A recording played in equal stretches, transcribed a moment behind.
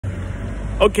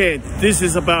Okay, this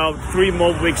is about 3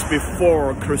 more weeks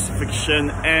before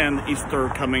crucifixion and Easter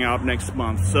coming out next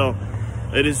month. So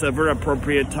it is a very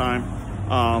appropriate time.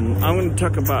 I'm going to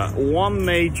talk about one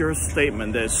major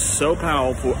statement that's so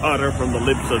powerful uttered from the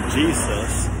lips of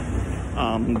Jesus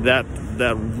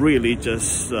that really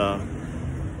just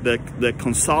that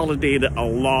consolidated a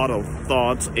lot of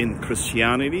thoughts in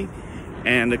Christianity.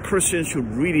 And the Christians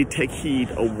should really take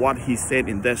heed of what he said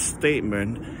in that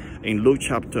statement in Luke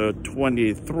chapter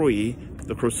 23,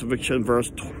 the crucifixion,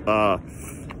 verse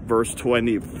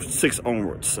 26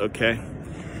 onwards, okay?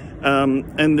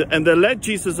 And they led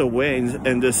Jesus away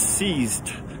and they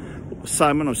seized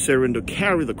Simon of Cyrene to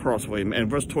carry the cross for him. And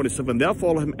verse 27, there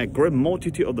followed him a great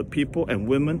multitude of the people and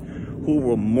women who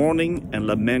were mourning and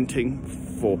lamenting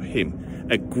for him.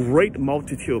 A great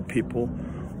multitude of people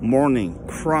mourning,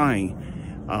 crying,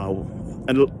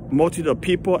 and a multitude of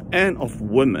people and of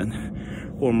women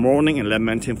who were mourning and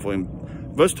lamenting for him.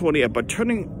 Verse 28, but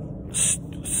turning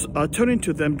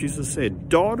to them, Jesus said,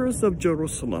 daughters of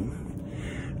Jerusalem,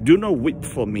 do not weep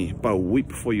for me, but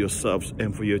weep for yourselves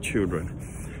and for your children.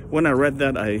 When I read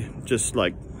that, I just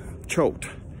like choked.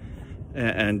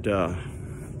 And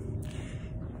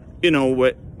you know,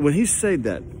 when he said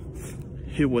that,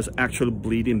 he was actually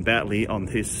bleeding badly on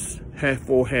his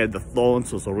forehead. The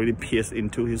thorns was already pierced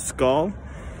into his skull.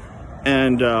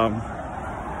 And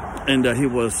he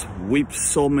was wept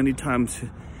so many times.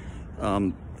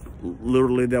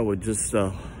 Literally, there was just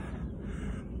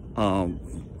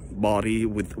body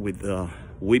with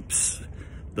whips,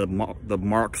 the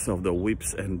marks of the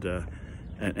whips, and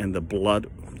the blood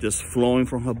just flowing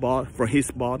from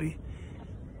his body.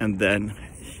 And then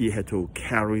he had to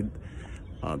carry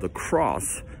the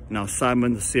cross. Now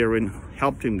Simon the Cyrene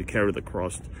helped him to carry the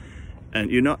cross,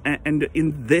 and you know, and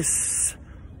in this,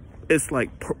 it's like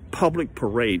public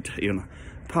parade, you know,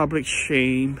 public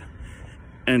shame,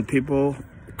 and people,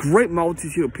 great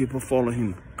multitude of people follow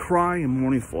him, crying and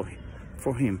mourning for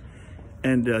him,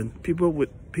 and people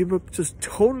just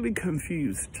totally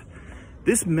confused.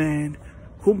 This man,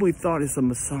 whom we thought is a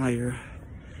Messiah,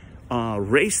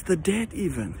 raised the dead,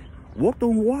 even walked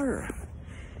on water,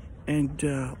 and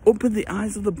opened the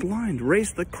eyes of the blind,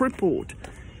 raised the crippled,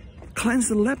 cleansed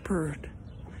the leopard.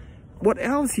 What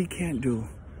else he can't do?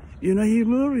 You know,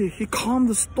 he calmed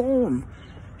the storm.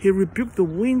 He rebuked the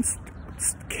winds,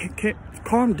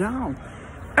 calmed down.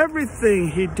 Everything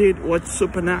he did was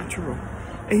supernatural.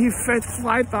 And he fed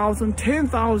 5,000,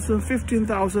 10,000,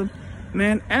 15,000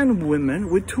 men and women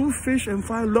with 2 fish and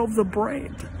 5 loaves of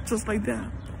bread, just like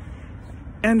that.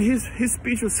 And his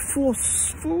speech was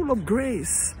full of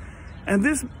grace. And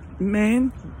this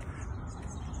man,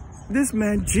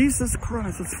 Jesus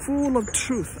Christ, was full of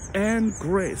truth and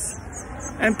grace.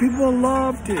 And people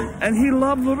loved him. And he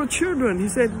loved little children. He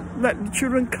said, let the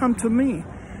children come to me.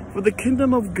 For the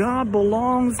kingdom of God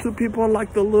belongs to people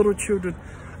like the little children.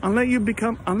 Unless you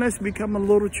become a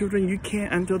little children, you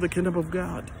can't enter the kingdom of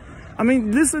God. I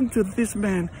mean, listen to this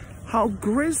man. How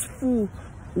graceful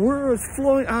words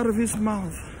flowing out of his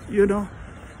mouth, you know.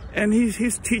 And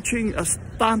he's teaching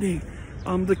stunning.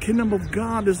 The kingdom of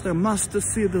God is the mustard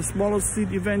seed. The smallest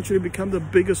seed eventually become the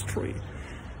biggest tree.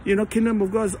 You know, kingdom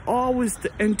of God is always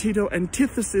the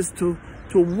antithesis to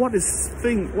what is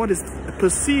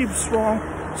perceived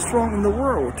strong in the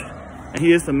world. And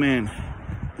here's the man.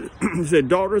 He said,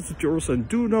 daughters of Jerusalem,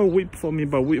 do not weep for me,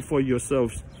 but weep for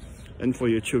yourselves and for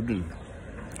your children.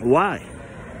 Why?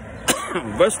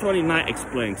 Verse 29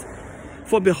 explains,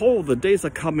 for behold, the days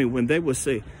are coming when they will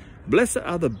say, blessed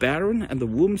are the barren and the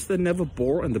wombs that never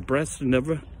bore and the breasts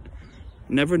never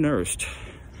nourished.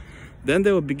 Then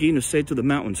they will begin to say to the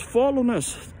mountains, fall on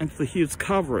us, and to the hills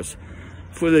cover us.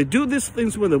 For they do these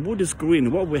things when the wood is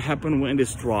green. What will happen when it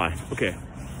is dry? Okay.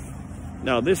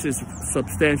 Now this is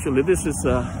substantially, Jesus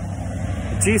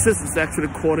is actually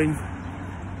quoting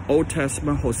Old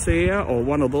Testament Hosea or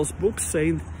one of those books,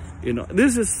 saying, you know,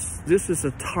 this is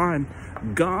a time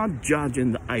God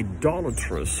judging the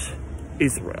idolatrous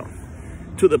Israel,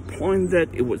 to the point that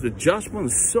it was, the judgment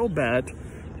was so bad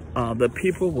that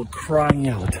people were crying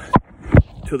out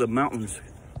to the mountains,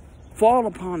 fall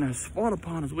upon us,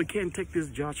 we can't take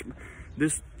this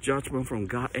judgment from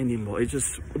God anymore. It's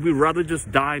just, we'd rather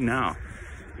just die now,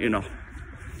 you know.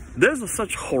 There's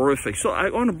such horrific. So I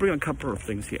want to bring a couple of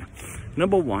things here.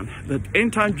 Number one, the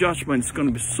end time judgment is going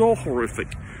to be so horrific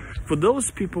for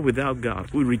those people without God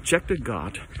who rejected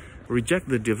God, reject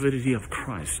the divinity of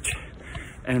Christ,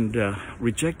 and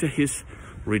rejected his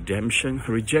redemption,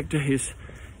 rejected him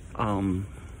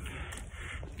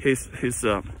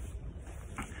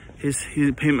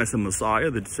as a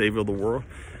Messiah, the Savior of the world,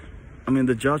 I mean,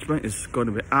 the judgment is going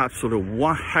to be absolutely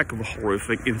one heck of a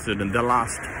horrific incident that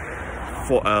lasts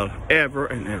for ever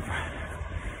and ever.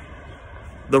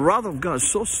 The wrath of God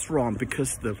is so strong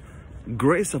because the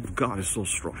grace of God is so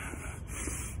strong.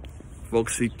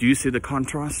 Folks, do you see the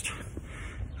contrast?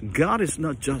 God is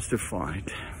not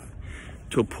justified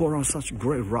to pour out such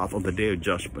great wrath on the day of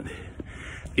judgment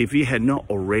if he had not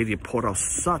already poured out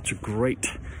such great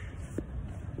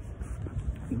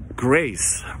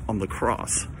grace on the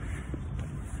cross.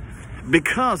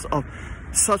 Because of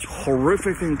such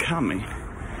horrific thing coming,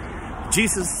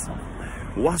 Jesus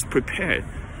was prepared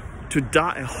to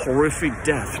die a horrific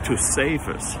death to save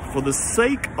us, for the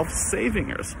sake of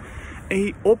saving us. And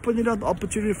he opened up the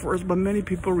opportunity for us, but many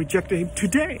people rejected him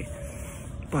today.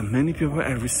 But many people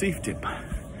have received him.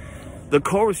 The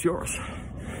call is yours.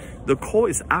 The call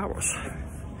is ours.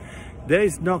 There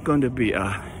is not going to be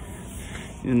a,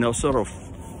 sort of,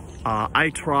 I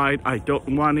tried, I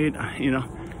don't want it,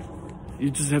 You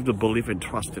just have to believe and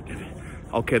trust it.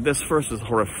 Okay, this first is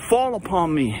horrific. Fall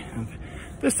upon me.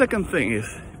 The second thing is,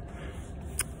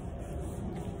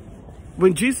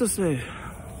 when Jesus said,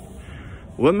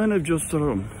 women of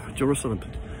Jerusalem,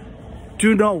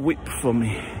 do not weep for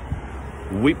me.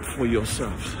 Weep for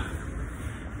yourselves.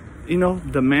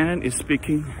 The man is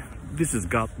speaking. This is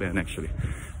God man, actually.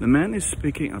 The man is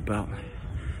speaking about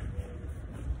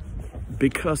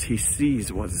because he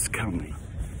sees what is coming.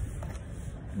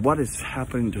 What is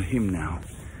happening to him now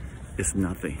is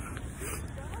nothing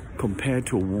compared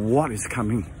to what is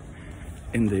coming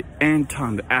in the end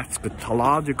time, the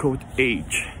eschatological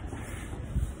age.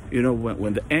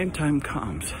 When the end time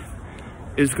comes,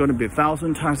 it's going to be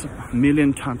 1,000 times, a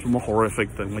million times more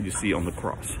horrific than what you see on the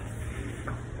cross.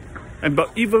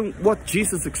 But even what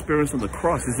Jesus experienced on the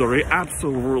cross is already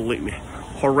absolutely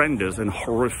horrendous and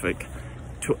horrific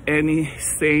to any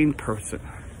sane person.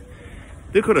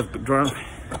 They could have drowned.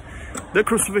 The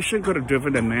crucifixion could have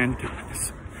driven a man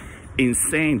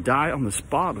insane, die on the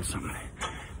spot or something.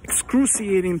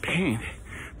 Excruciating pain.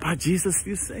 But Jesus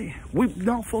still say, weep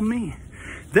not for me.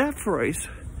 That phrase,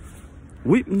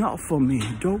 weep not for me,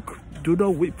 do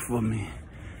not weep for me,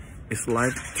 is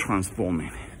life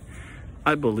transforming.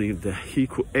 I believe that he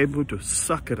could able to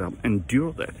suck it up,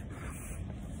 endure that,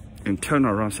 and turn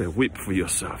around and say, weep for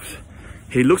yourselves.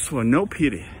 He looks for no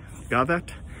pity. Got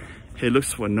that? He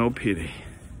looks for no pity.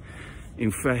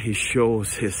 In fact, he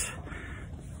shows his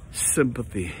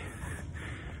sympathy,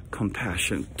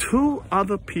 compassion to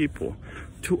other people,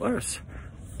 to us,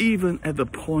 even at the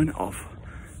point of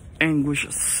anguish,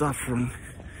 suffering,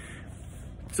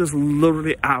 just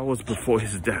literally hours before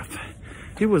his death.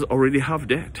 He was already half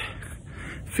dead.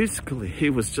 Physically, he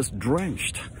was just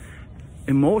drenched,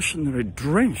 emotionally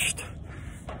drenched,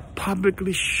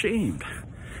 publicly shamed,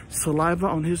 saliva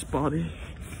on his body,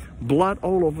 blood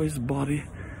all over his body,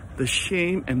 the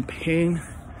shame and pain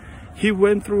he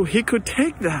went through. He could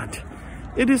take that.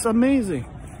 It is amazing.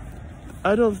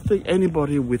 I don't think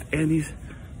anybody with any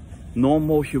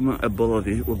normal human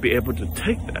ability will be able to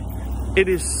take that. It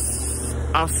is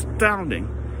astounding.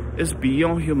 It's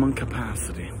beyond human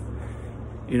capacity.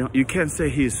 You can't say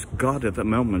he's God at the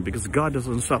moment, because God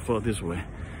doesn't suffer this way.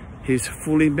 He's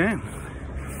fully man.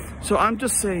 So I'm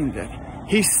just saying that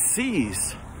he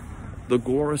sees the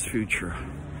glorious future.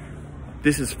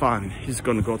 This is fine. He's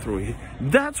going to go through it.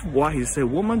 That's why he said,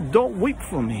 woman, don't weep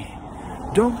for me.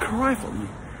 Don't cry for me.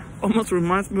 Almost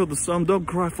reminds me of the song, don't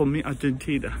cry for me,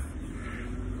 Argentina.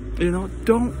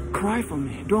 Don't cry for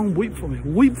me. Don't weep for me.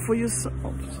 Weep for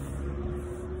yourselves.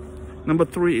 Number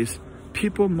 3 is,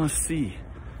 people must see,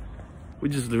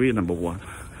 which is the real number 1.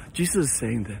 Jesus is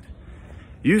saying that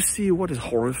you see what is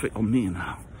horrific on me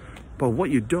now, but what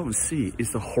you don't see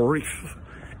is the horrific,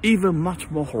 even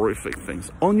much more horrific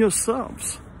things on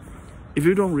yourselves. If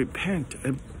you don't repent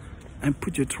and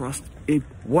put your trust in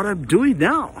what I'm doing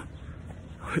now,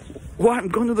 why I'm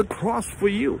going to the cross for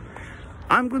you.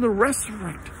 I'm going to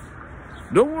resurrect.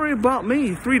 Don't worry about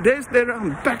me. 3 days later,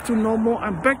 I'm back to normal.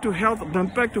 I'm back to health. I'm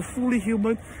back to fully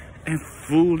human and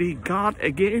fully God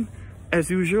again. As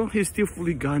usual, he's still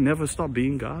fully God, never stopped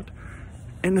being God.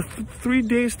 And in 3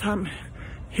 days' time,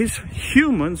 his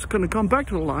humans going to come back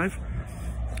to life,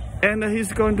 and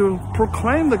he's going to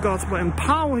proclaim the gospel,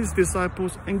 empower his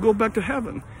disciples, and go back to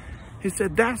heaven. He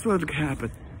said, that's what will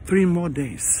happen. 3 more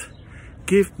days.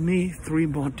 Give me 3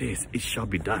 more days. It shall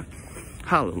be done.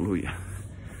 Hallelujah.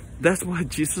 That's why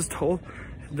Jesus told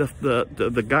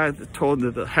the guy that told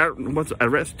the Herod wants to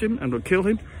arrest him and to kill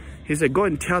him. He said, go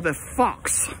and tell that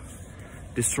fox,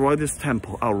 destroy this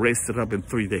temple. I'll raise it up in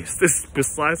 3 days. This is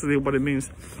precisely what it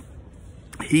means.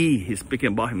 He's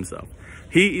speaking about himself.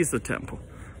 He is the temple.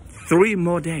 3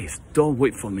 more days. Don't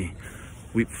wait for me.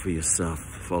 Wait for yourself,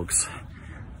 folks.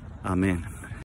 Amen.